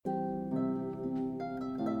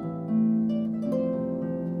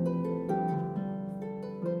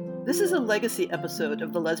This is a legacy episode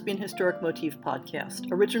of the Lesbian Historic Motif podcast,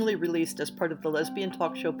 originally released as part of the Lesbian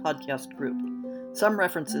Talk Show podcast group. Some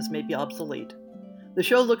references may be obsolete. The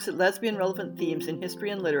show looks at lesbian-relevant themes in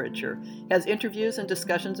history and literature, has interviews and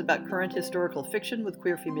discussions about current historical fiction with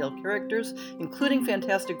queer female characters, including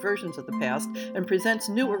fantastic versions of the past, and presents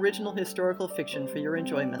new original historical fiction for your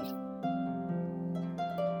enjoyment.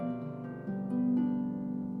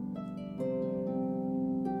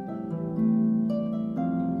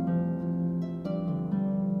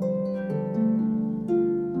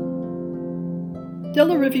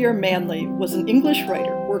 Della Riviere Manley was an English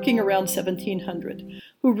writer working around 1700,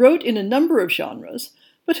 who wrote in a number of genres,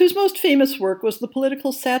 but whose most famous work was the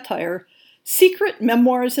political satire Secret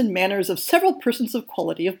Memoirs and Manners of Several Persons of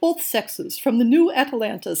Quality of Both Sexes from the New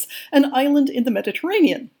Atalantis, an Island in the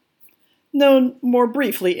Mediterranean, known more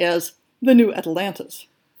briefly as the New Atalantis.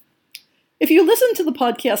 If you listened to the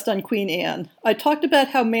podcast on Queen Anne, I talked about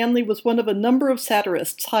how Manley was one of a number of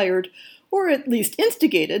satirists hired, or at least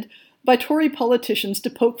instigated, by Tory politicians to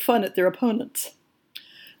poke fun at their opponents.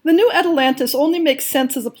 The New Atalantis only makes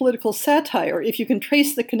sense as a political satire if you can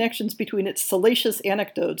trace the connections between its salacious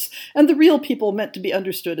anecdotes and the real people meant to be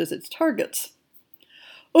understood as its targets.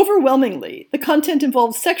 Overwhelmingly, the content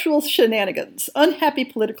involves sexual shenanigans, unhappy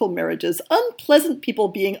political marriages, unpleasant people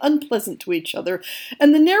being unpleasant to each other,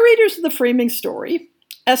 and the narrators of the framing story,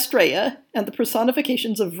 Astrea and the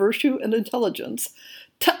personifications of virtue and intelligence,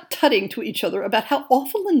 tut-tutting to each other about how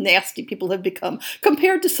awful and nasty people have become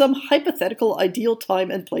compared to some hypothetical ideal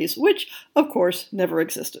time and place, which, of course, never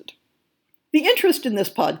existed. The interest in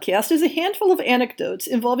this podcast is a handful of anecdotes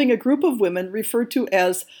involving a group of women referred to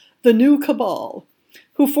as the New Cabal,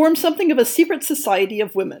 who form something of a secret society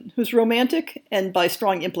of women whose romantic, and by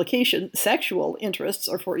strong implication, sexual interests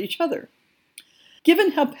are for each other.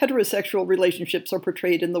 Given how heterosexual relationships are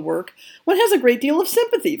portrayed in the work, one has a great deal of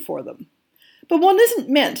sympathy for them. But one isn't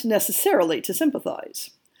meant necessarily to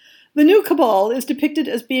sympathize. The New Cabal is depicted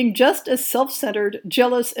as being just as self-centered,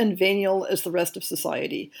 jealous, and venial as the rest of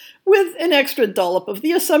society, with an extra dollop of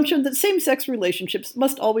the assumption that same-sex relationships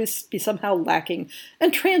must always be somehow lacking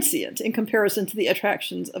and transient in comparison to the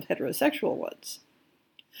attractions of heterosexual ones.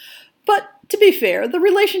 But, to be fair, the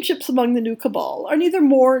relationships among the New Cabal are neither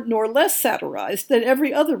more nor less satirized than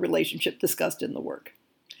every other relationship discussed in the work.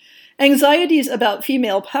 Anxieties about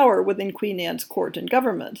female power within Queen Anne's court and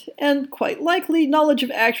government, and quite likely knowledge of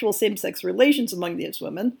actual same-sex relations among these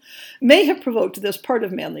women, may have provoked this part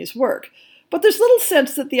of Manley's work, but there's little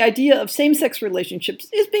sense that the idea of same-sex relationships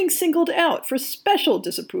is being singled out for special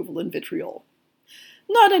disapproval and vitriol.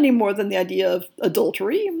 Not any more than the idea of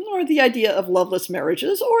adultery, or the idea of loveless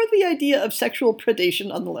marriages, or the idea of sexual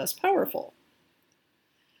predation on the less powerful.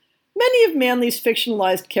 Many of Manley's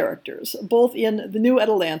fictionalized characters, both in The New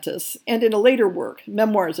Atalantis and in a later work,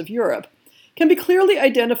 Memoirs of Europe, can be clearly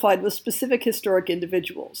identified with specific historic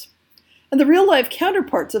individuals. And the real-life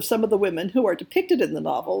counterparts of some of the women who are depicted in the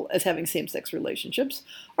novel as having same-sex relationships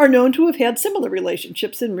are known to have had similar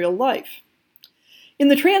relationships in real life. In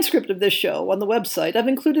the transcript of this show on the website, I've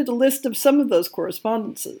included a list of some of those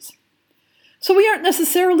correspondences. So we aren't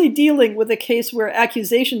necessarily dealing with a case where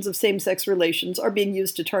accusations of same-sex relations are being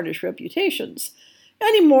used to tarnish reputations,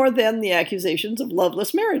 any more than the accusations of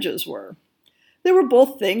loveless marriages were. They were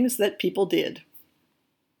both things that people did.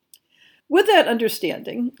 With that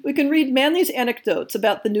understanding, we can read Manley's anecdotes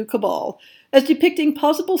about the New Cabal as depicting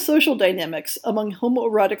possible social dynamics among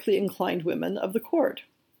homoerotically inclined women of the court.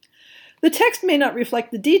 The text may not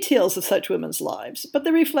reflect the details of such women's lives, but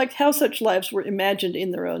they reflect how such lives were imagined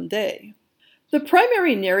in their own day. The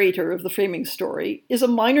primary narrator of the framing story is a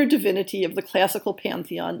minor divinity of the classical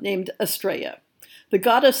pantheon named Astrea, the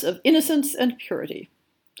goddess of innocence and purity.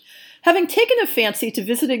 Having taken a fancy to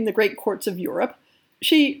visiting the great courts of Europe,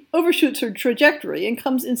 she overshoots her trajectory and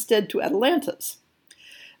comes instead to Atalantis.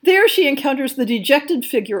 There she encounters the dejected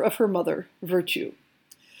figure of her mother, Virtue.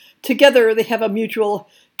 Together they have a mutual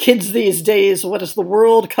 "kids these days, what is the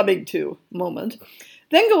world coming to" moment,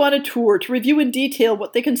 then go on a tour to review in detail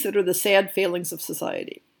what they consider the sad failings of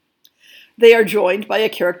society. They are joined by a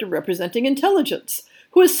character representing intelligence,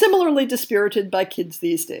 who is similarly dispirited by kids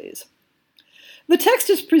these days. The text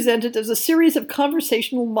is presented as a series of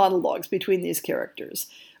conversational monologues between these characters,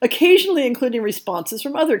 occasionally including responses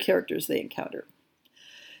from other characters they encounter.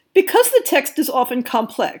 Because the text is often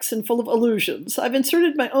complex and full of allusions, I've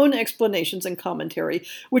inserted my own explanations and commentary,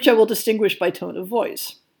 which I will distinguish by tone of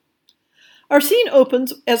voice. Our scene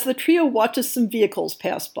opens as the trio watches some vehicles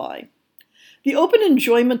pass by. The open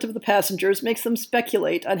enjoyment of the passengers makes them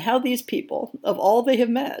speculate on how these people, of all they have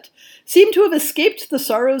met, seem to have escaped the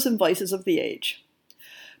sorrows and vices of the age.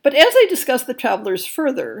 But as I discuss the travelers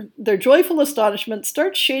further, their joyful astonishment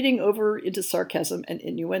starts shading over into sarcasm and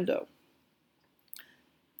innuendo.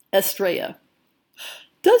 Estrella.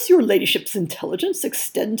 Does your ladyship's intelligence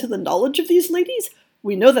extend to the knowledge of these ladies?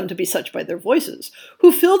 We know them to be such by their voices,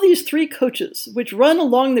 who fill these 3 coaches, which run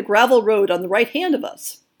along the gravel road on the right hand of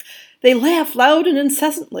us. They laugh loud and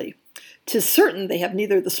incessantly. 'Tis certain they have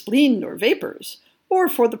neither the spleen nor vapours, or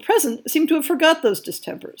for the present seem to have forgot those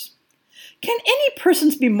distempers. Can any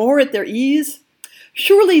persons be more at their ease?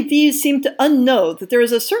 Surely these seem to unknow that there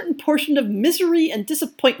is a certain portion of misery and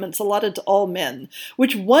disappointments allotted to all men,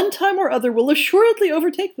 which one time or other will assuredly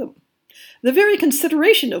overtake them, the very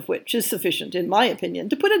consideration of which is sufficient, in my opinion,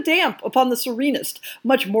 to put a damp upon the serenest,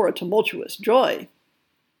 much more tumultuous joy.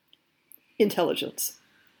 Intelligence.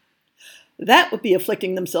 That would be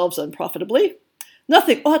afflicting themselves unprofitably.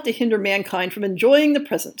 Nothing ought to hinder mankind from enjoying the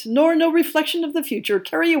present, nor no reflection of the future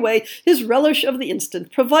carry away his relish of the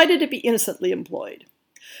instant, provided it be innocently employed.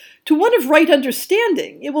 To one of right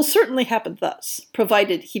understanding, it will certainly happen thus,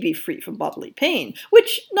 provided he be free from bodily pain,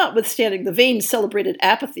 which, notwithstanding the vain celebrated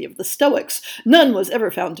apathy of the Stoics, none was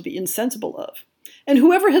ever found to be insensible of, and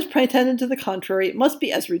whoever has pretended to the contrary must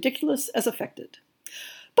be as ridiculous as affected.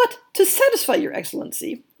 But, to satisfy your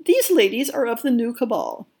excellency, these ladies are of the new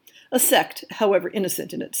cabal, a sect, however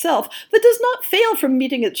innocent in itself, that does not fail from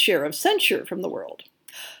meeting its share of censure from the world.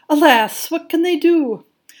 Alas, what can they do?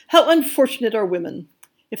 How unfortunate are women!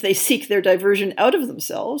 If they seek their diversion out of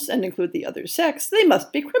themselves, and include the other sex, they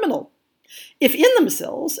must be criminal. If in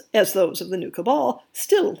themselves, as those of the new cabal,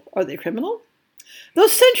 still are they criminal?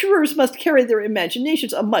 Those censurers must carry their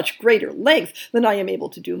imaginations a much greater length than I am able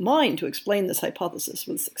to do mine to explain this hypothesis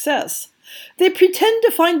with success. They pretend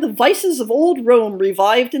to find the vices of old Rome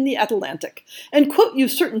revived in the Atalantic, and quote you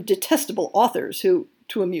certain detestable authors who,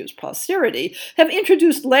 to amuse posterity, have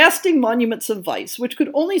introduced lasting monuments of vice which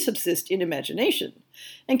could only subsist in imagination,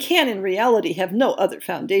 and can in reality have no other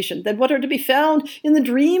foundation than what are to be found in the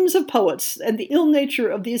dreams of poets and the ill nature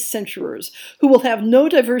of these censurers, who will have no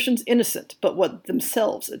diversions innocent but what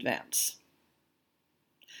themselves advance.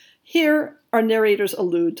 Here, our narrators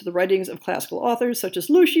allude to the writings of classical authors such as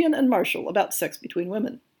Lucian and Martial about sex between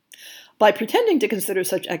women. By pretending to consider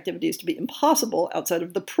such activities to be impossible outside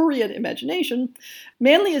of the prurient imagination,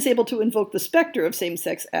 Manly is able to invoke the specter of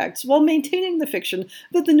same-sex acts while maintaining the fiction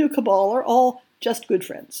that the new cabal are all just good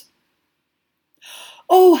friends.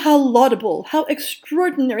 Oh, how laudable, how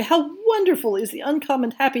extraordinary, how wonderful is the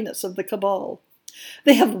uncommon happiness of the cabal!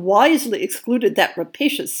 They have wisely excluded that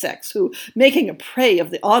rapacious sex who, making a prey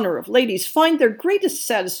of the honor of ladies, find their greatest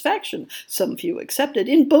satisfaction, some few excepted,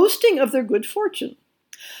 in boasting of their good fortune.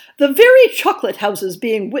 The very chocolate houses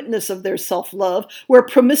being witness of their self-love, where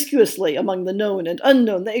promiscuously among the known and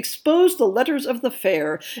unknown they expose the letters of the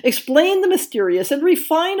fair, explain the mysterious, and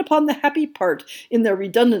refine upon the happy part in their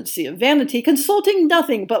redundancy of vanity, consulting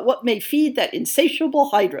nothing but what may feed that insatiable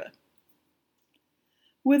hydra.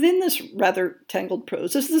 Within this rather tangled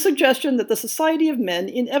prose is the suggestion that the society of men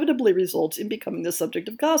inevitably results in becoming the subject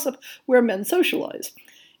of gossip where men socialize,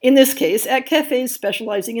 in this case at cafes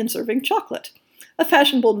specializing in serving chocolate, a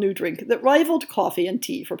fashionable new drink that rivaled coffee and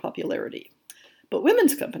tea for popularity. But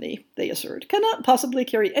women's company, they assert, cannot possibly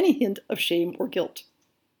carry any hint of shame or guilt.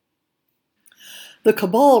 The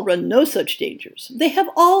cabal run no such dangers. They have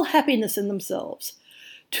all happiness in themselves.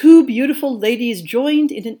 2 beautiful ladies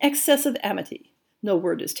joined in an excess of amity, no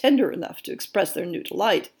word is tender enough to express their new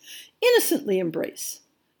delight, innocently embrace.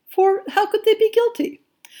 For how could they be guilty?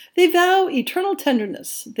 They vow eternal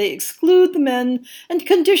tenderness, they exclude the men, and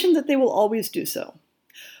condition that they will always do so.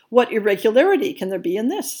 What irregularity can there be in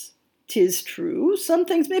this? 'Tis true, some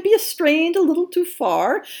things may be strained a little too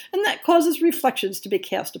far, and that causes reflections to be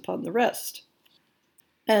cast upon the rest.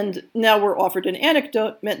 And now we're offered an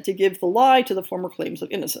anecdote meant to give the lie to the former claims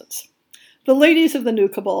of innocence. The ladies of the new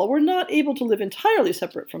cabal were not able to live entirely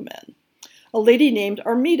separate from men. A lady named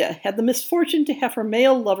Armida had the misfortune to have her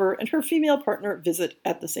male lover and her female partner visit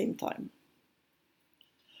at the same time.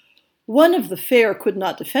 One of the fair could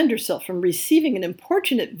not defend herself from receiving an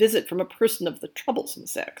importunate visit from a person of the troublesome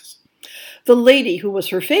sex. The lady who was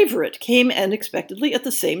her favorite came unexpectedly at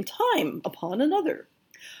the same time upon another.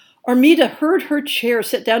 Armida heard her chair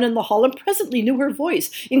set down in the hall and presently knew her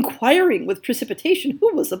voice, inquiring with precipitation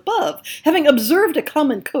who was above, having observed a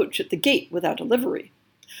common coach at the gate without a livery.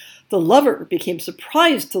 The lover became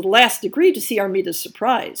surprised to the last degree to see Armida's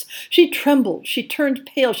surprise. She trembled, she turned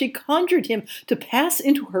pale, she conjured him to pass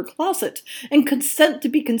into her closet and consent to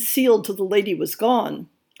be concealed till the lady was gone.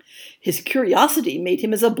 His curiosity made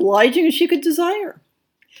him as obliging as she could desire.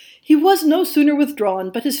 He was no sooner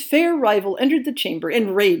withdrawn, but his fair rival entered the chamber,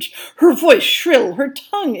 enraged, her voice shrill, her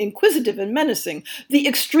tongue inquisitive and menacing, the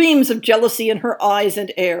extremes of jealousy in her eyes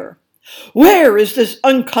and air. Where is this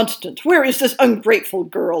unconstant, where is this ungrateful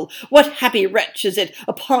girl? What happy wretch is it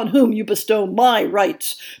upon whom you bestow my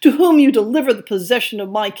rights, to whom you deliver the possession of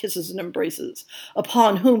my kisses and embraces,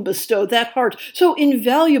 upon whom bestow that heart so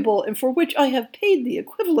invaluable and for which I have paid the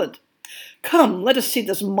equivalent? Come, let us see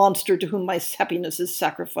this monster to whom my happiness is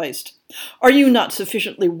sacrificed. Are you not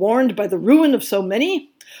sufficiently warned by the ruin of so many?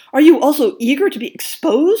 Are you also eager to be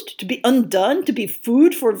exposed, to be undone, to be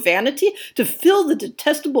food for vanity, to fill the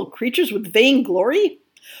detestable creatures with vain glory?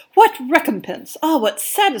 What recompense, what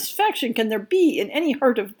satisfaction can there be in any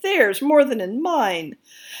heart of theirs more than in mine?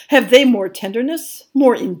 Have they more tenderness,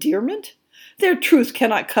 more endearment? Their truth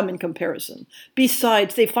cannot come in comparison.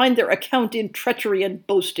 Besides, they find their account in treachery and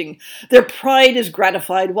boasting. Their pride is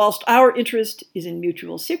gratified, whilst our interest is in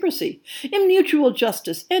mutual secrecy, in mutual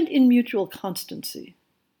justice, and in mutual constancy.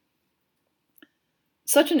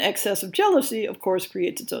 Such an excess of jealousy, of course,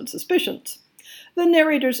 creates its own suspicions. The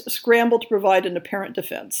narrators scramble to provide an apparent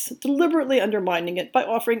defense, deliberately undermining it by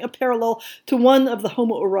offering a parallel to one of the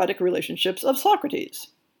homoerotic relationships of Socrates.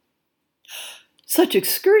 Such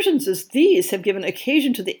excursions as these have given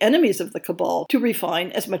occasion to the enemies of the cabal to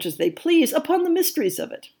refine as much as they please upon the mysteries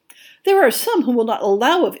of it. There are some who will not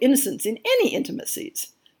allow of innocence in any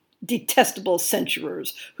intimacies. Detestable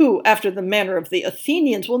censurers, who, after the manner of the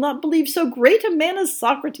Athenians, will not believe so great a man as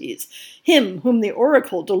Socrates, him whom the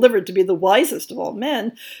oracle delivered to be the wisest of all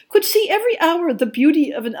men, could see every hour the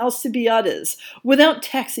beauty of an Alcibiades without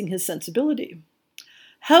taxing his sensibility.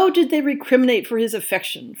 How did they recriminate for his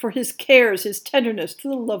affection, for his cares, his tenderness to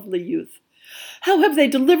the lovely youth? How have they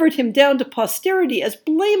delivered him down to posterity as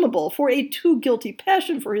blamable for a too guilty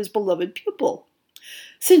passion for his beloved pupil?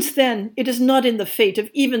 Since then, it is not in the fate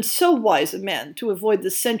of even so wise a man to avoid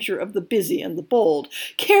the censure of the busy and the bold.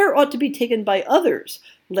 Care ought to be taken by others,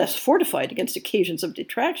 less fortified against occasions of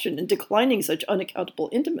detraction and declining such unaccountable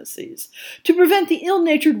intimacies, to prevent the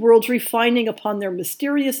ill-natured world's refining upon their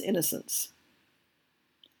mysterious innocence.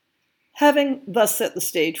 Having thus set the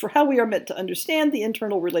stage for how we are meant to understand the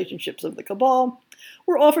internal relationships of the cabal,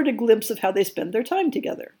 we're offered a glimpse of how they spend their time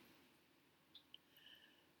together.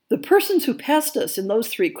 The persons who passed us in those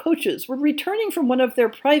 3 coaches were returning from one of their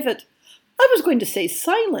private, I was going to say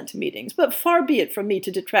silent meetings, but far be it from me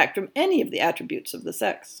to detract from any of the attributes of the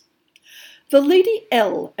sex. The Lady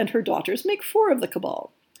L and her daughters make 4 of the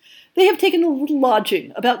cabal. They have taken a little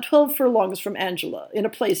lodging about 12 furlongs from Angela, in a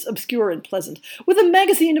place obscure and pleasant, with a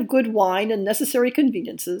magazine of good wine and necessary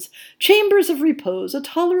conveniences, chambers of repose, a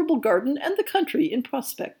tolerable garden, and the country in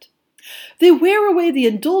prospect. They wear away the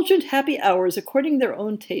indulgent happy hours according to their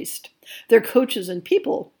own taste. Their coaches and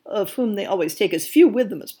people, of whom they always take as few with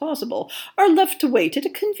them as possible, are left to wait at a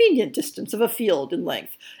convenient distance of a field in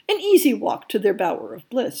length, an easy walk to their bower of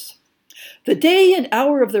bliss. The day and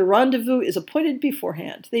hour of their rendezvous is appointed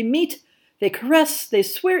beforehand. They meet, they caress, they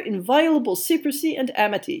swear inviolable secrecy and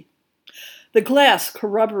amity. The glass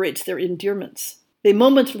corroborates their endearments. They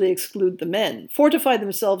momentarily exclude the men, fortify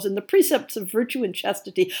themselves in the precepts of virtue and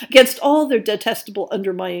chastity against all their detestable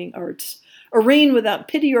undermining arts, arraign without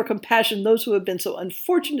pity or compassion those who have been so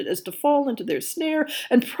unfortunate as to fall into their snare,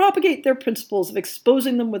 and propagate their principles of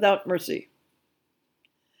exposing them without mercy.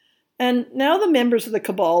 And now the members of the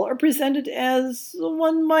cabal are presented as,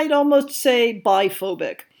 one might almost say,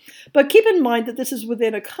 biphobic. But keep in mind that this is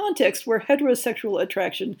within a context where heterosexual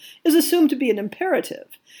attraction is assumed to be an imperative,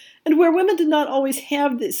 and where women did not always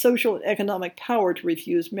have the social and economic power to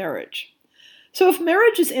refuse marriage. So if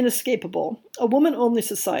marriage is inescapable, a woman-only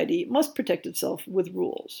society must protect itself with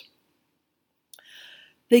rules.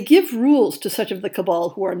 They give rules to such of the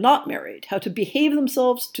cabal who are not married, how to behave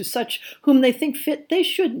themselves to such whom they think fit they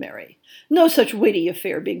should marry, no such weighty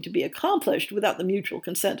affair being to be accomplished without the mutual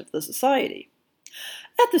consent of the society.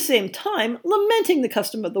 At the same time, lamenting the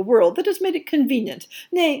custom of the world that has made it convenient,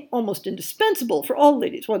 nay, almost indispensable for all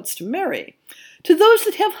ladies once to marry. To those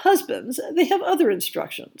that have husbands, they have other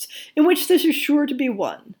instructions, in which this is sure to be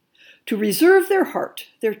one: to reserve their heart,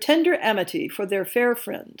 their tender amity for their fair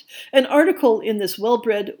friend, an article in this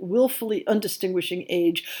well-bred, willfully undistinguishing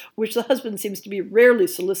age, which the husband seems to be rarely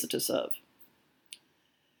solicitous of.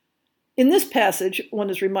 In this passage, one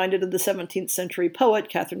is reminded of the 17th century poet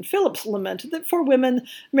Catherine Phillips' lament that for women,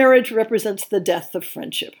 marriage represents the death of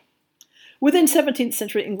friendship. Within 17th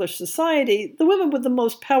century English society, the women with the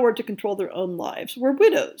most power to control their own lives were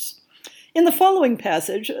widows. In the following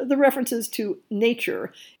passage, the references to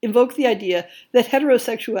nature invoke the idea that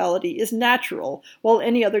heterosexuality is natural, while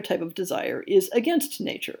any other type of desire is against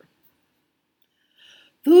nature.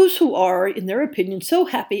 Those who are, in their opinion, so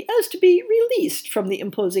happy as to be released from the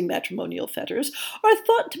imposing matrimonial fetters are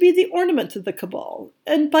thought to be the ornament of the cabal,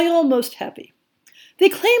 and by all most happy. They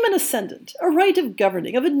claim an ascendant, a right of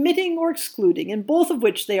governing, of admitting or excluding, in both of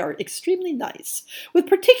which they are extremely nice, with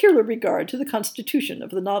particular regard to the constitution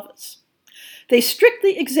of the novice. They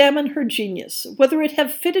strictly examine her genius, whether it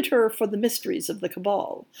have fitted her for the mysteries of the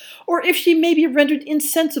cabal, or if she may be rendered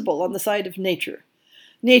insensible on the side of nature,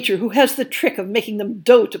 who has the trick of making them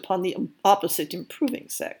dote upon the opposite improving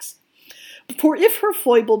sex. For if her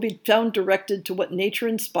foible be found directed to what nature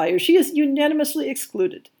inspires, she is unanimously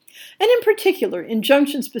excluded, and in particular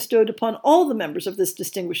injunctions bestowed upon all the members of this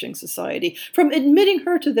distinguishing society from admitting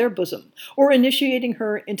her to their bosom, or initiating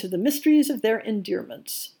her into the mysteries of their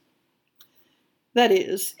endearments. That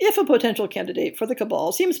is, if a potential candidate for the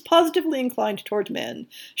cabal seems positively inclined toward men,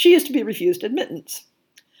 she is to be refused admittance.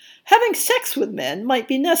 Having sex with men might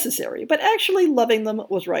be necessary, but actually loving them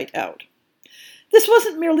was right out. This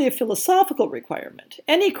wasn't merely a philosophical requirement.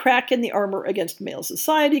 Any crack in the armor against male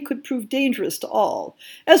society could prove dangerous to all,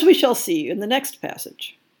 as we shall see in the next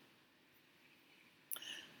passage.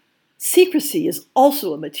 Secrecy is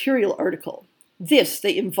also a material article. This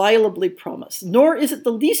they inviolably promise, nor is it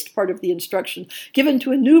the least part of the instruction given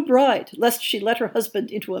to a new bride, lest she let her husband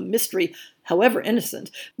into a mystery, however innocent,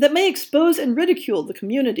 that may expose and ridicule the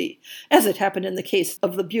community, as it happened in the case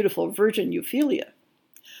of the beautiful virgin Euphyllia.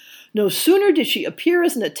 No sooner did she appear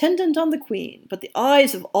as an attendant on the queen, but the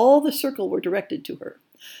eyes of all the circle were directed to her.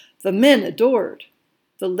 The men adored.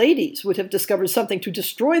 The ladies would have discovered something to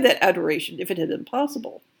destroy that adoration if it had been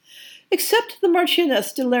possible. Except the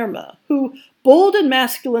Marchioness de Lerma, who, bold and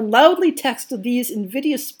masculine, loudly taxed these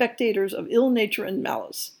invidious spectators of ill nature and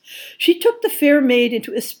malice. She took the fair maid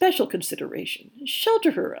into especial consideration,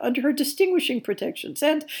 sheltered her under her distinguishing protections,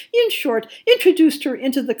 and, in short, introduced her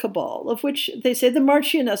into the cabal, of which they say the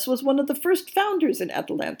Marchioness was one of the first founders in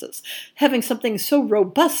Atalantis, having something so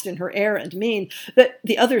robust in her air and mien that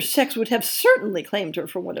the other sex would have certainly claimed her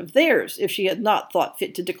for one of theirs, if she had not thought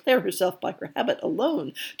fit to declare herself by her habit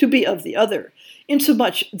alone to be of the other,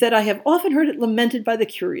 insomuch that I have often heard it lamented by the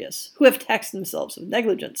curious, who have taxed themselves of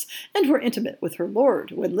negligence, and were intimate with her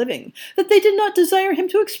lord when living, that they did not desire him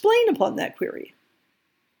to explain upon that query.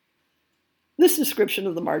 This description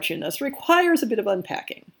of the Marchioness requires a bit of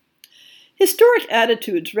unpacking. Historic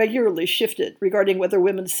attitudes regularly shifted regarding whether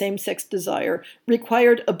women's same-sex desire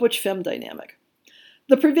required a butch-femme dynamic.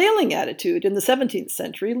 The prevailing attitude in the 17th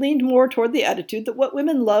century leaned more toward the attitude that what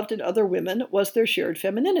women loved in other women was their shared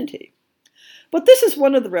femininity. But this is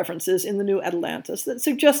one of the references in the New Atalantis that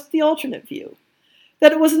suggests the alternate view,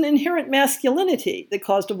 that it was an inherent masculinity that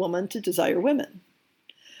caused a woman to desire women.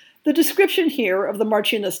 The description here of the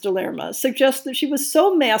Marchioness de Lerma suggests that she was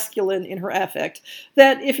so masculine in her affect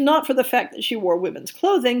that, if not for the fact that she wore women's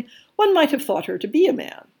clothing, one might have thought her to be a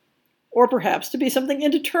man, or perhaps to be something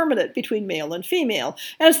indeterminate between male and female,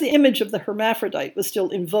 as the image of the hermaphrodite was still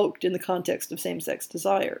invoked in the context of same-sex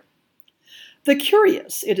desire. The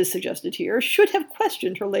curious, it is suggested here, should have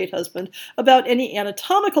questioned her late husband about any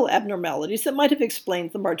anatomical abnormalities that might have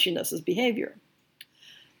explained the Marchioness's behavior.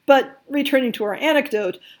 But, returning to our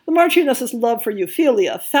anecdote, the Marchioness's love for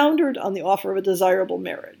Euphyllia foundered on the offer of a desirable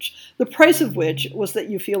marriage, the price of which was that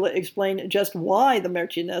Euphyllia explained just why the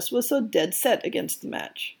Marchioness was so dead set against the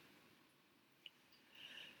match.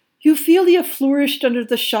 Euphyllia flourished under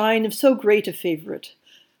the shine of so great a favorite.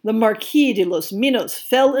 The Marquis de los Minos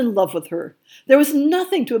fell in love with her. There was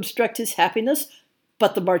nothing to obstruct his happiness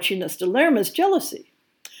but the Marchioness de Lerma's jealousy.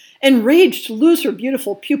 Enraged to lose her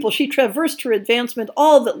beautiful pupil, she traversed her advancement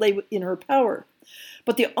all that lay in her power.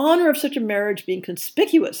 But the honor of such a marriage being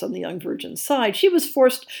conspicuous on the young virgin's side, she was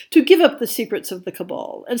forced to give up the secrets of the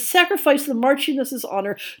cabal and sacrifice the Marchioness's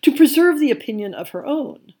honor to preserve the opinion of her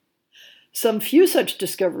own. Some few such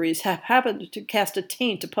discoveries have happened to cast a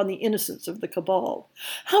taint upon the innocence of the cabal.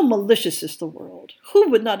 How malicious is the world! Who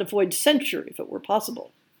would not avoid censure if it were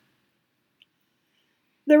possible?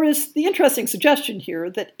 There is the interesting suggestion here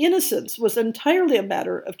that innocence was entirely a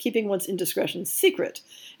matter of keeping one's indiscretions secret,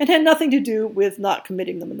 and had nothing to do with not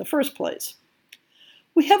committing them in the first place.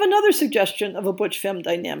 We have another suggestion of a butch-femme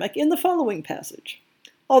dynamic in the following passage.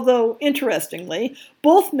 Although, interestingly,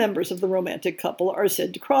 both members of the romantic couple are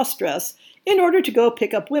said to cross-dress in order to go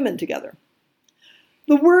pick up women together.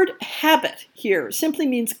 The word habit here simply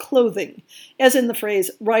means clothing, as in the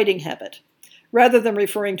phrase riding habit, rather than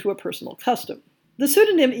referring to a personal custom. The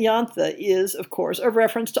pseudonym Ianthe is, of course, a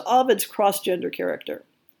reference to Ovid's cross-gender character.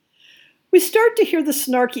 We start to hear the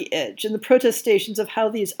snarky edge in the protestations of how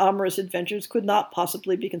these amorous adventures could not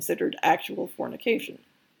possibly be considered actual fornication.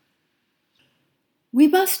 We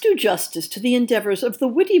must do justice to the endeavors of the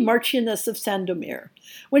witty Marchioness of Sandomir,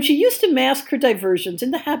 when she used to mask her diversions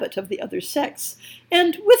in the habit of the other sex,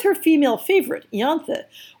 and, with her female favourite, Ianthe,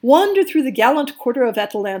 wander through the gallant quarter of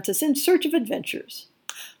Atalantis in search of adventures.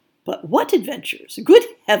 But what adventures? Good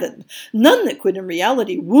heaven! None that could in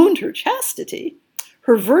reality wound her chastity.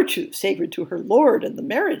 Her virtue, sacred to her lord and the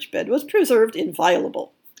marriage bed, was preserved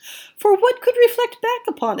inviolable. For what could reflect back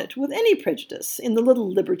upon it with any prejudice in the little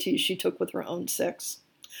liberties she took with her own sex,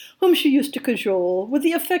 whom she used to cajole with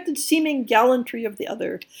the affected seeming gallantry of the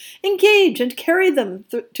other, engage and carry them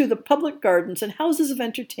to the public gardens and houses of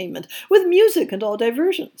entertainment, with music and all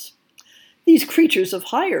diversions? These creatures of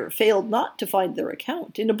hire failed not to find their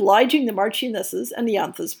account in obliging the Marchioness's and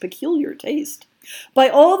Ianthe's peculiar taste, by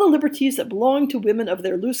all the liberties that belong to women of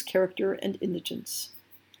their loose character and indigence.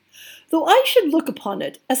 Though I should look upon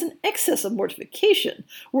it as an excess of mortification,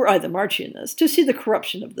 were I the Marchioness, to see the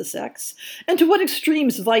corruption of the sex, and to what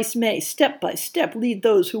extremes vice may, step by step, lead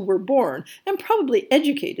those who were born, and probably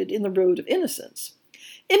educated, in the road of innocence,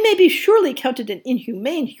 it may be surely counted an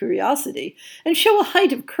inhumane curiosity, and show a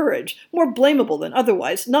height of courage, more blamable than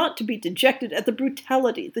otherwise, not to be dejected at the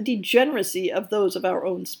brutality, the degeneracy of those of our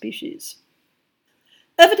own species.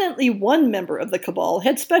 Evidently one member of the cabal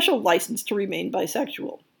had special license to remain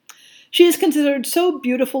bisexual. She is considered so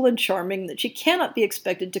beautiful and charming that she cannot be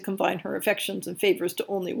expected to confine her affections and favors to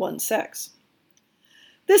only one sex.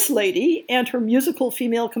 This lady and her musical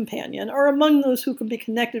female companion are among those who can be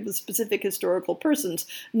connected with specific historical persons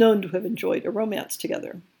known to have enjoyed a romance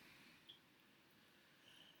together.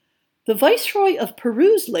 The Viceroy of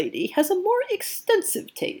Peru's lady has a more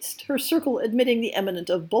extensive taste, her circle admitting the eminent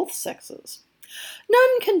of both sexes.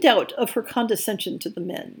 None can doubt of her condescension to the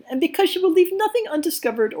men, and because she will leave nothing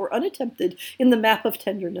undiscovered or unattempted in the map of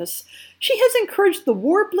tenderness, she has encouraged the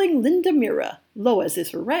warbling Lindamira, low as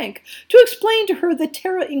is her rank, to explain to her the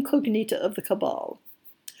terra incognita of the cabal.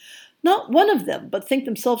 Not one of them but think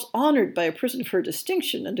themselves honored by a person of her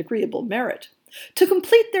distinction and agreeable merit. To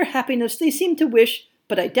complete their happiness they seem to wish,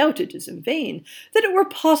 but I doubt it is in vain, that it were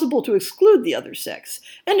possible to exclude the other sex,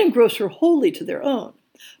 and engross her wholly to their own.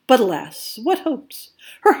 But alas, what hopes!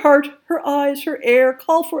 Her heart, her eyes, her air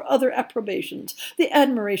call for other approbations, the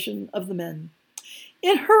admiration of the men.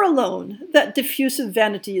 In her alone, that diffusive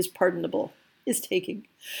vanity is pardonable, is taking.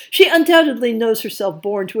 She undoubtedly knows herself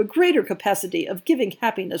born to a greater capacity of giving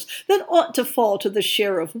happiness than ought to fall to the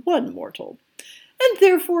share of one mortal. And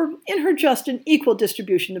therefore, in her just and equal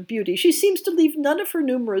distribution of beauty, she seems to leave none of her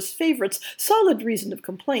numerous favorites solid reason of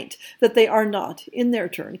complaint that they are not, in their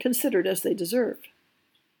turn, considered as they deserve.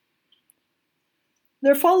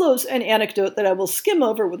 There follows an anecdote that I will skim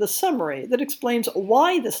over with a summary that explains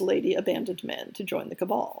why this lady abandoned men to join the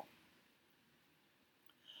cabal.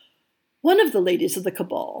 One of the ladies of the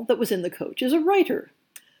cabal that was in the coach is a writer.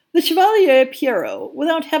 The Chevalier Piero,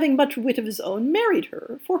 without having much wit of his own, married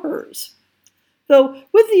her for hers. Though,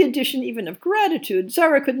 with the addition even of gratitude,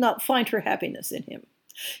 Zara could not find her happiness in him.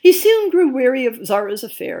 He soon grew weary of Zara's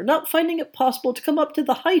affair, not finding it possible to come up to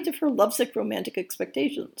the height of her lovesick romantic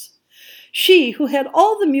expectations. She, who had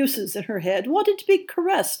all the muses in her head, wanted to be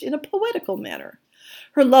caressed in a poetical manner.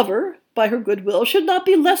 Her lover, by her goodwill, should not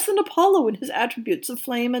be less than Apollo in his attributes of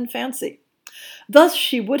flame and fancy. Thus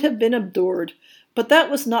she would have been adored, but that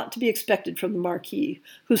was not to be expected from the Marquis,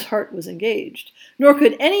 whose heart was engaged, nor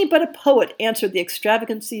could any but a poet answer the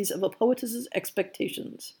extravagancies of a poetess's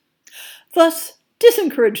expectations. Thus,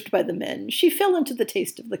 disencouraged by the men, she fell into the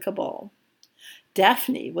taste of the cabal.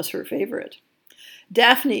 Daphne was her favorite.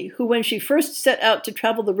 Daphne, who when she first set out to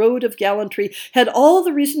travel the road of gallantry had all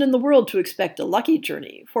the reason in the world to expect a lucky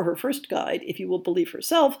journey, for her first guide, if you will believe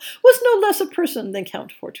herself, was no less a person than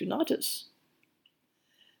Count Fortunatus.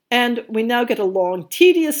 And we now get a long,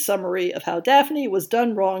 tedious summary of how Daphne was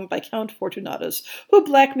done wrong by Count Fortunatus, who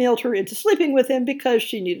blackmailed her into sleeping with him because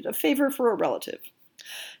she needed a favor for a relative.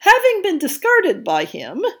 Having been discarded by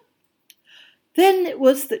him, then it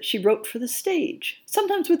was that she wrote for the stage,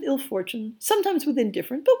 sometimes with ill fortune, sometimes with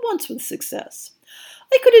indifferent, but once with success.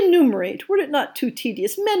 I could enumerate, were it not too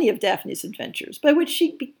tedious, many of Daphne's adventures, by which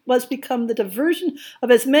she was become the diversion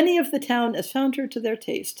of as many of the town as found her to their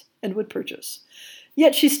taste, and would purchase.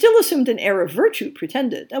 Yet she still assumed an air of virtue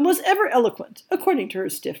pretended, and was ever eloquent, according to her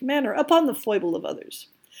stiff manner, upon the foible of others.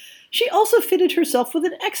 She also fitted herself with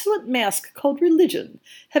an excellent mask called religion,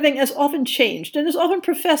 having as often changed and as often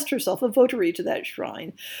professed herself a votary to that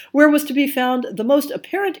shrine, where was to be found the most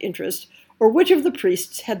apparent interest, or which of the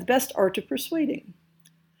priests had the best art of persuading.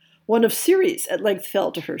 One of Ceres at length fell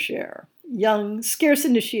to her share, young, scarce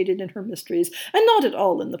initiated in her mysteries, and not at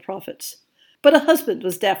all in the prophets. But a husband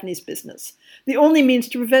was Daphne's business, the only means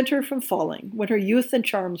to prevent her from falling, when her youth and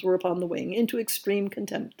charms were upon the wing, into extreme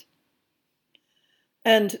contempt.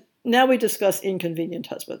 And now we discuss inconvenient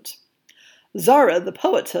husbands. Zara, the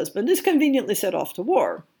poet's husband, is conveniently set off to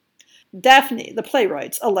war. Daphne, the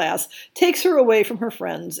playwright's, alas, takes her away from her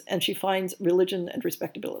friends, and she finds religion and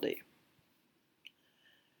respectability.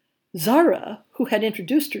 Zara, who had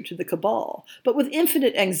introduced her to the cabal, but with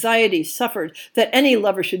infinite anxiety suffered that any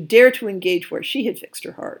lover should dare to engage where she had fixed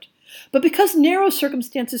her heart. But because narrow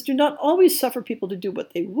circumstances do not always suffer people to do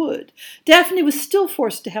what they would, Daphne was still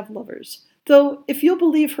forced to have lovers, though, if you'll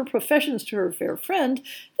believe her professions to her fair friend,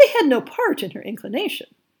 they had no part in her inclination.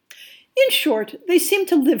 In short, they seemed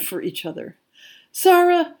to live for each other.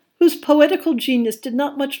 Zara, whose poetical genius did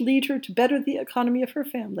not much lead her to better the economy of her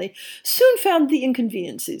family, soon found the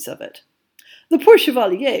inconveniencies of it. The poor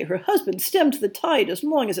chevalier, her husband, stemmed the tide as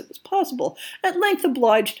long as it was possible, at length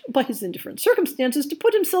obliged, by his indifferent circumstances, to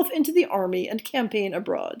put himself into the army and campaign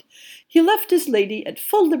abroad. He left his lady at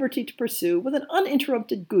full liberty to pursue, with an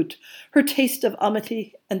uninterrupted goutte, her taste of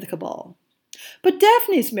amity and the cabal. But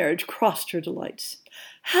Daphne's marriage crossed her delights.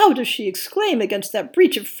 How does she exclaim against that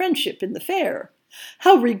breach of friendship in the fair?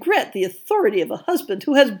 How regret the authority of a husband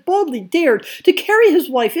who has boldly dared to carry his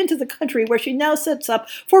wife into the country where she now sets up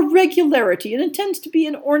for regularity and intends to be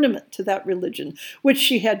an ornament to that religion which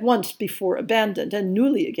she had once before abandoned and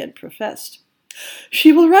newly again professed.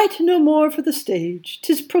 She will write no more for the stage.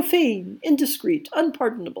 'Tis profane, indiscreet,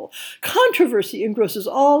 unpardonable. Controversy engrosses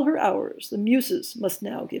all her hours. The muses must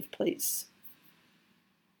now give place.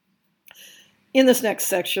 In this next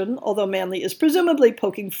section, although Manly is presumably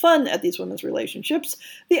poking fun at these women's relationships,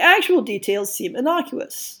 the actual details seem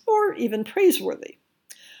innocuous, or even praiseworthy.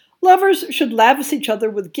 Lovers should lavish each other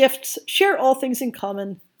with gifts, share all things in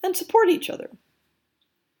common, and support each other.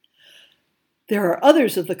 There are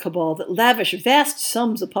others of the cabal that lavish vast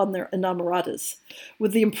sums upon their inamoratas,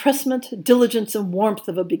 with the impressment, diligence, and warmth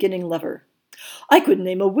of a beginning lover. I could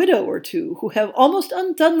name a widow or two who have almost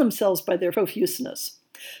undone themselves by their profuseness.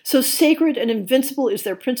 So sacred and invincible is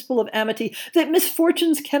their principle of amity that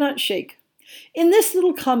misfortunes cannot shake. In this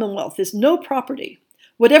little commonwealth is no property.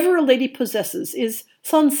 Whatever a lady possesses is,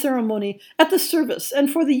 sans ceremony, at the service and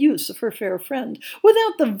for the use of her fair friend,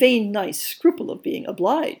 without the vain nice scruple of being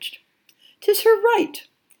obliged. 'Tis her right.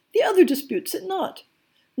 The other disputes it not.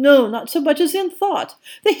 No, not so much as in thought.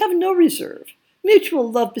 They have no reserve.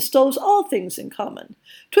 Mutual love bestows all things in common.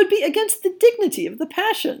 'Twould be against the dignity of the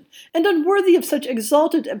passion, and unworthy of such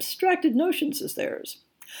exalted, abstracted notions as theirs.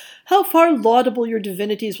 How far laudable your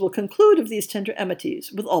divinities will conclude of these tender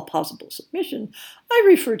amities, with all possible submission, I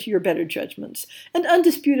refer to your better judgments, and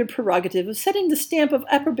undisputed prerogative of setting the stamp of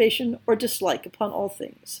approbation or dislike upon all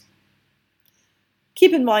things.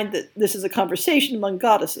 Keep in mind that this is a conversation among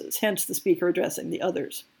goddesses, hence the speaker addressing the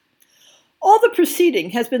others. All the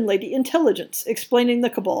preceding has been Lady Intelligence, explaining the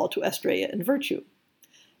cabal to Astraea and Virtue.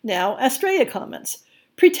 Now Astraea comments,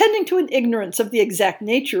 pretending to an ignorance of the exact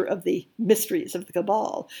nature of the mysteries of the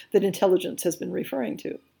cabal that Intelligence has been referring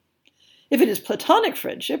to. If it is platonic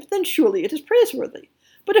friendship, then surely it is praiseworthy.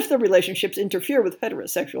 But if the relationships interfere with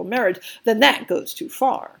heterosexual marriage, then that goes too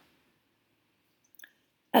far.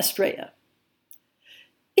 Astraea.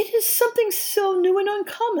 It is something so new and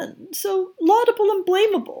uncommon, so laudable and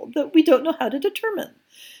blamable, that we don't know how to determine,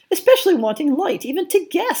 especially wanting light even to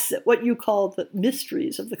guess at what you call the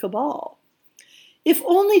mysteries of the cabal. If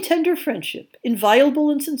only tender friendship, inviolable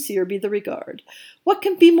and sincere, be the regard, what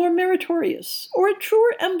can be more meritorious, or a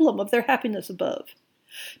truer emblem of their happiness above?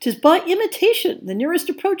 'Tis by imitation the nearest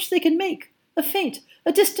approach they can make, a faint,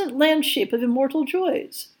 a distant landscape of immortal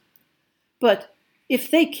joys. But if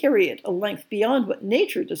they carry it a length beyond what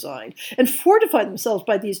nature designed, and fortify themselves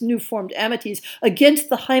by these new-formed amities against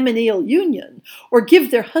the hymeneal union, or give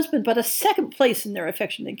their husband but a second place in their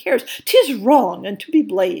affection and cares, 'tis wrong and to be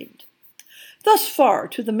blamed. Thus far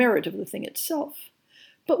to the merit of the thing itself.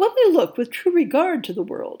 But when we look with true regard to the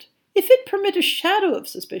world, if it permit a shadow of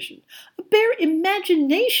suspicion, a bare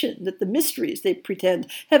imagination that the mysteries they pretend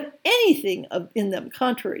have anything in them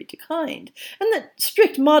contrary to kind, and that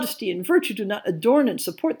strict modesty and virtue do not adorn and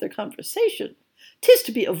support their conversation, 'tis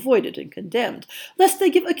to be avoided and condemned, lest they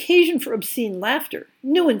give occasion for obscene laughter,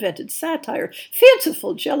 new-invented satire,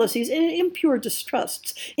 fanciful jealousies, and impure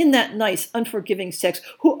distrusts in that nice, unforgiving sex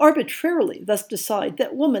who arbitrarily thus decide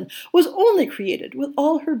that woman was only created with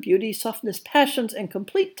all her beauty, softness, passions, and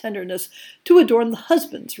complete tenderness to adorn the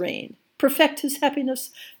husband's reign, perfect his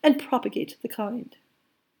happiness, and propagate the kind.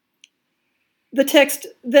 The text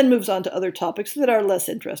then moves on to other topics that are less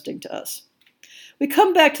interesting to us. We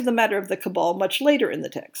come back to the matter of the cabal much later in the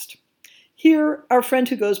text. Here, our friend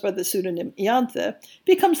who goes by the pseudonym Ianthe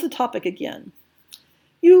becomes the topic again.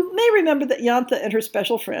 You may remember that Ianthe and her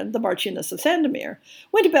special friend, the Marchioness of Sandomir,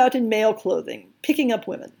 went about in male clothing, picking up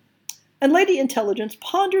women, and Lady Intelligence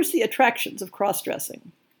ponders the attractions of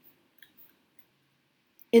cross-dressing.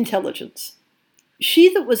 Intelligence.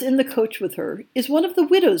 She that was in the coach with her is one of the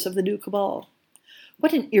widows of the new cabal.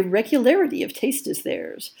 What an irregularity of taste is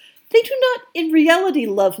theirs! They do not in reality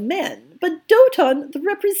love men, but dote on the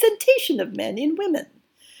representation of men in women.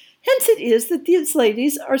 Hence it is that these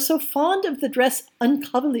ladies are so fond of the dress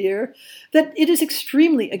uncavalier that it is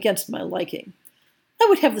extremely against my liking. I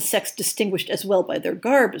would have the sex distinguished as well by their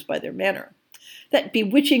garb as by their manner. That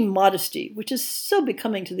bewitching modesty, which is so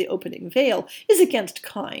becoming to the opening veil, is against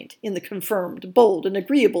kind, in the confirmed, bold, and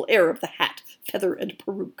agreeable air of the hat, feather, and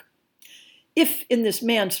peruke. If in this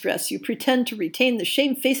man's dress you pretend to retain the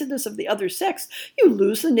shamefacedness of the other sex, you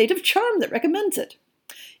lose the native charm that recommends it.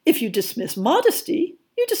 If you dismiss modesty,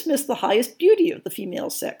 you dismiss the highest beauty of the female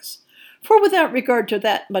sex. For without regard to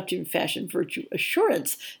that much in fashion virtue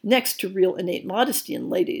assurance, next to real innate modesty in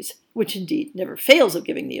ladies, which indeed never fails of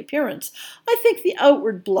giving the appearance, I think the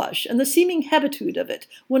outward blush and the seeming habitude of it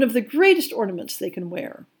one of the greatest ornaments they can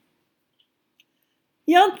wear.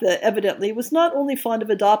 Ianthe evidently was not only fond of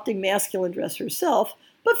adopting masculine dress herself,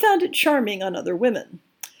 but found it charming on other women.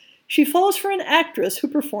 She falls for an actress who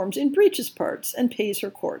performs in breeches parts and pays her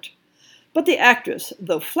court. But the actress,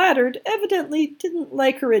 though flattered, evidently didn't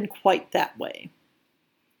like her in quite that way.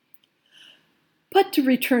 But to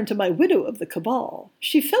return to my widow of the cabal,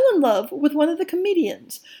 she fell in love with one of the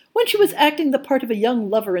comedians when she was acting the part of a young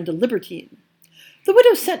lover and a libertine. The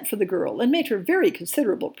widow sent for the girl and made her very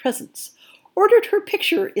considerable presents, ordered her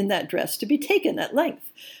picture in that dress to be taken at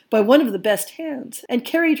length by one of the best hands, and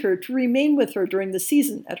carried her to remain with her during the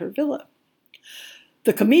season at her villa.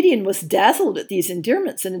 The comedian was dazzled at these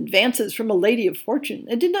endearments and advances from a lady of fortune,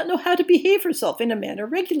 and did not know how to behave herself in a manner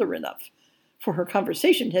regular enough, for her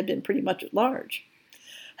conversation had been pretty much at large.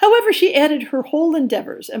 However, she added her whole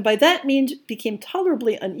endeavors, and by that means became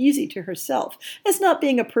tolerably uneasy to herself, as not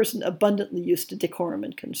being a person abundantly used to decorum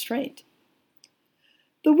and constraint.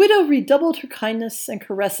 The widow redoubled her kindness and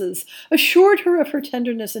caresses, assured her of her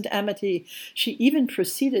tenderness and amity. She even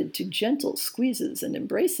proceeded to gentle squeezes and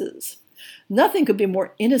embraces. Nothing could be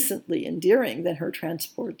more innocently endearing than her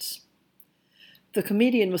transports. The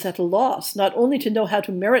comedian was at a loss not only to know how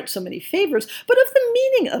to merit so many favors, but of the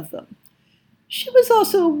meaning of them. She was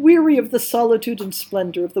also weary of the solitude and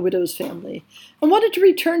splendor of the widow's family, and wanted to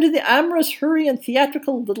return to the amorous hurry and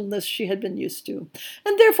theatrical littleness she had been used to,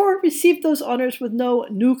 and therefore received those honors with no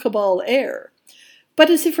new cabal air, but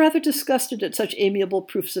as if rather disgusted at such amiable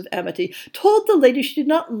proofs of amity, told the lady she did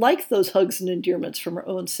not like those hugs and endearments from her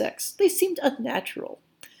own sex. They seemed unnatural.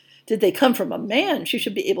 Did they come from a man, she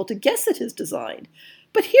should be able to guess at his design,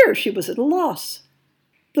 but here she was at a loss.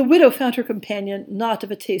 The widow found her companion not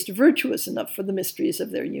of a taste virtuous enough for the mysteries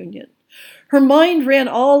of their union. Her mind ran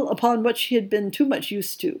all upon what she had been too much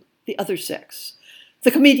used to, the other sex.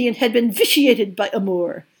 The comedian had been vitiated by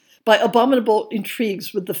amour, by abominable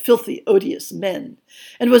intrigues with the filthy, odious men,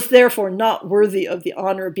 and was therefore not worthy of the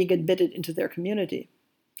honor of being admitted into their community.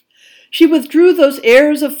 She withdrew those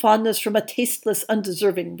airs of fondness from a tasteless,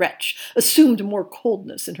 undeserving wretch, assumed more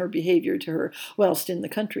coldness in her behavior to her whilst in the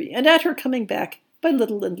country, and at her coming back, by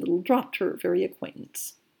little and little dropped her very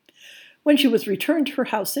acquaintance. When she was returned to her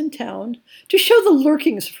house in town, to show the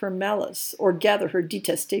lurkings of her malice, or gather her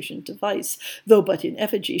detestation to vice, though but in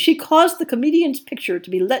effigy, she caused the comedian's picture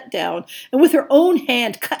to be let down, and with her own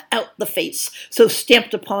hand cut out the face. So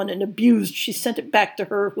stamped upon and abused, she sent it back to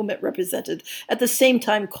her whom it represented, at the same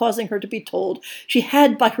time causing her to be told she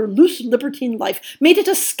had by her loose libertine life made it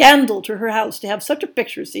a scandal to her house to have such a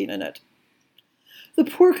picture seen in it. The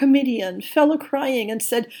poor comedian fell a-crying and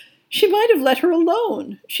said she might have let her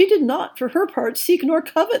alone. She did not, for her part, seek nor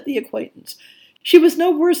covet the acquaintance. She was no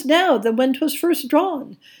worse now than when 'twas first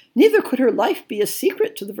drawn. Neither could her life be a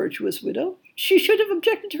secret to the virtuous widow. She should have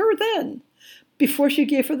objected to her then, before she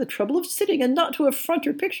gave her the trouble of sitting, and not to affront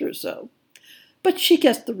her picture so. But she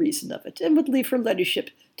guessed the reason of it, and would leave her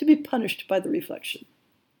ladyship to be punished by the reflection.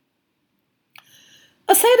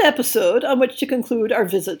 A sad episode on which to conclude our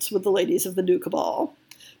visits with the ladies of the new cabal.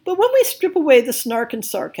 But when we strip away the snark and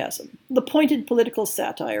sarcasm, the pointed political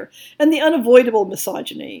satire, and the unavoidable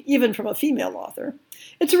misogyny, even from a female author,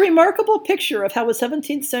 it's a remarkable picture of how a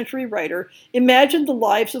 17th century writer imagined the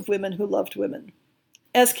lives of women who loved women.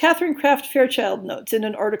 As Catherine Craft Fairchild notes in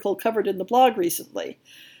an article covered in the blog recently,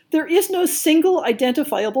 there is no single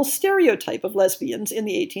identifiable stereotype of lesbians in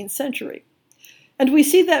the 18th century. And we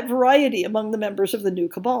see that variety among the members of the new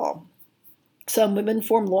cabal. Some women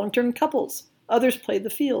form long-term couples. Others play the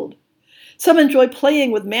field. Some enjoy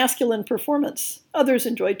playing with masculine performance. Others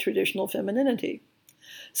enjoy traditional femininity.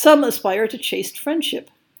 Some aspire to chaste friendship.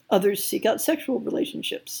 Others seek out sexual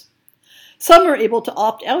relationships. Some are able to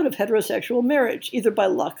opt out of heterosexual marriage, either by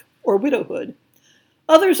luck or widowhood.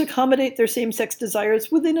 Others accommodate their same-sex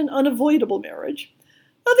desires within an unavoidable marriage.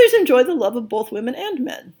 Others enjoy the love of both women and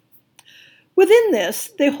men. Within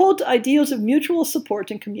this, they hold to ideals of mutual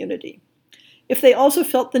support and community. If they also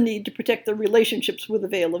felt the need to protect their relationships with a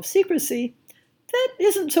veil of secrecy, that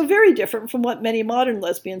isn't so very different from what many modern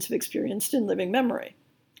lesbians have experienced in living memory.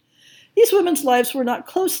 These women's lives were not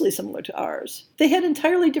closely similar to ours. They had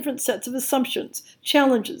entirely different sets of assumptions,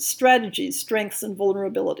 challenges, strategies, strengths, and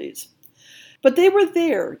vulnerabilities. But they were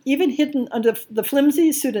there, even hidden under the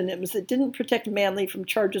flimsy pseudonyms that didn't protect Manley from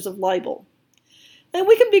charges of libel. And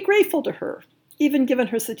we can be grateful to her, even given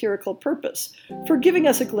her satirical purpose, for giving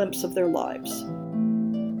us a glimpse of their lives.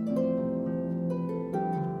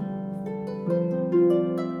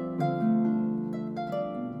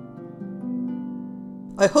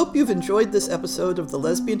 I hope you've enjoyed this episode of the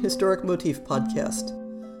Lesbian Historic Motif podcast.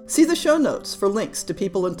 See the show notes for links to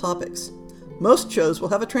people and topics. Most shows will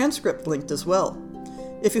have a transcript linked as well.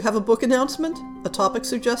 If you have a book announcement, a topic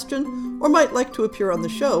suggestion, or might like to appear on the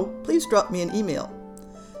show, please drop me an email.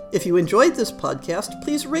 If you enjoyed this podcast,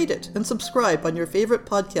 please rate it and subscribe on your favorite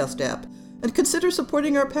podcast app, and consider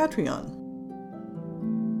supporting our Patreon.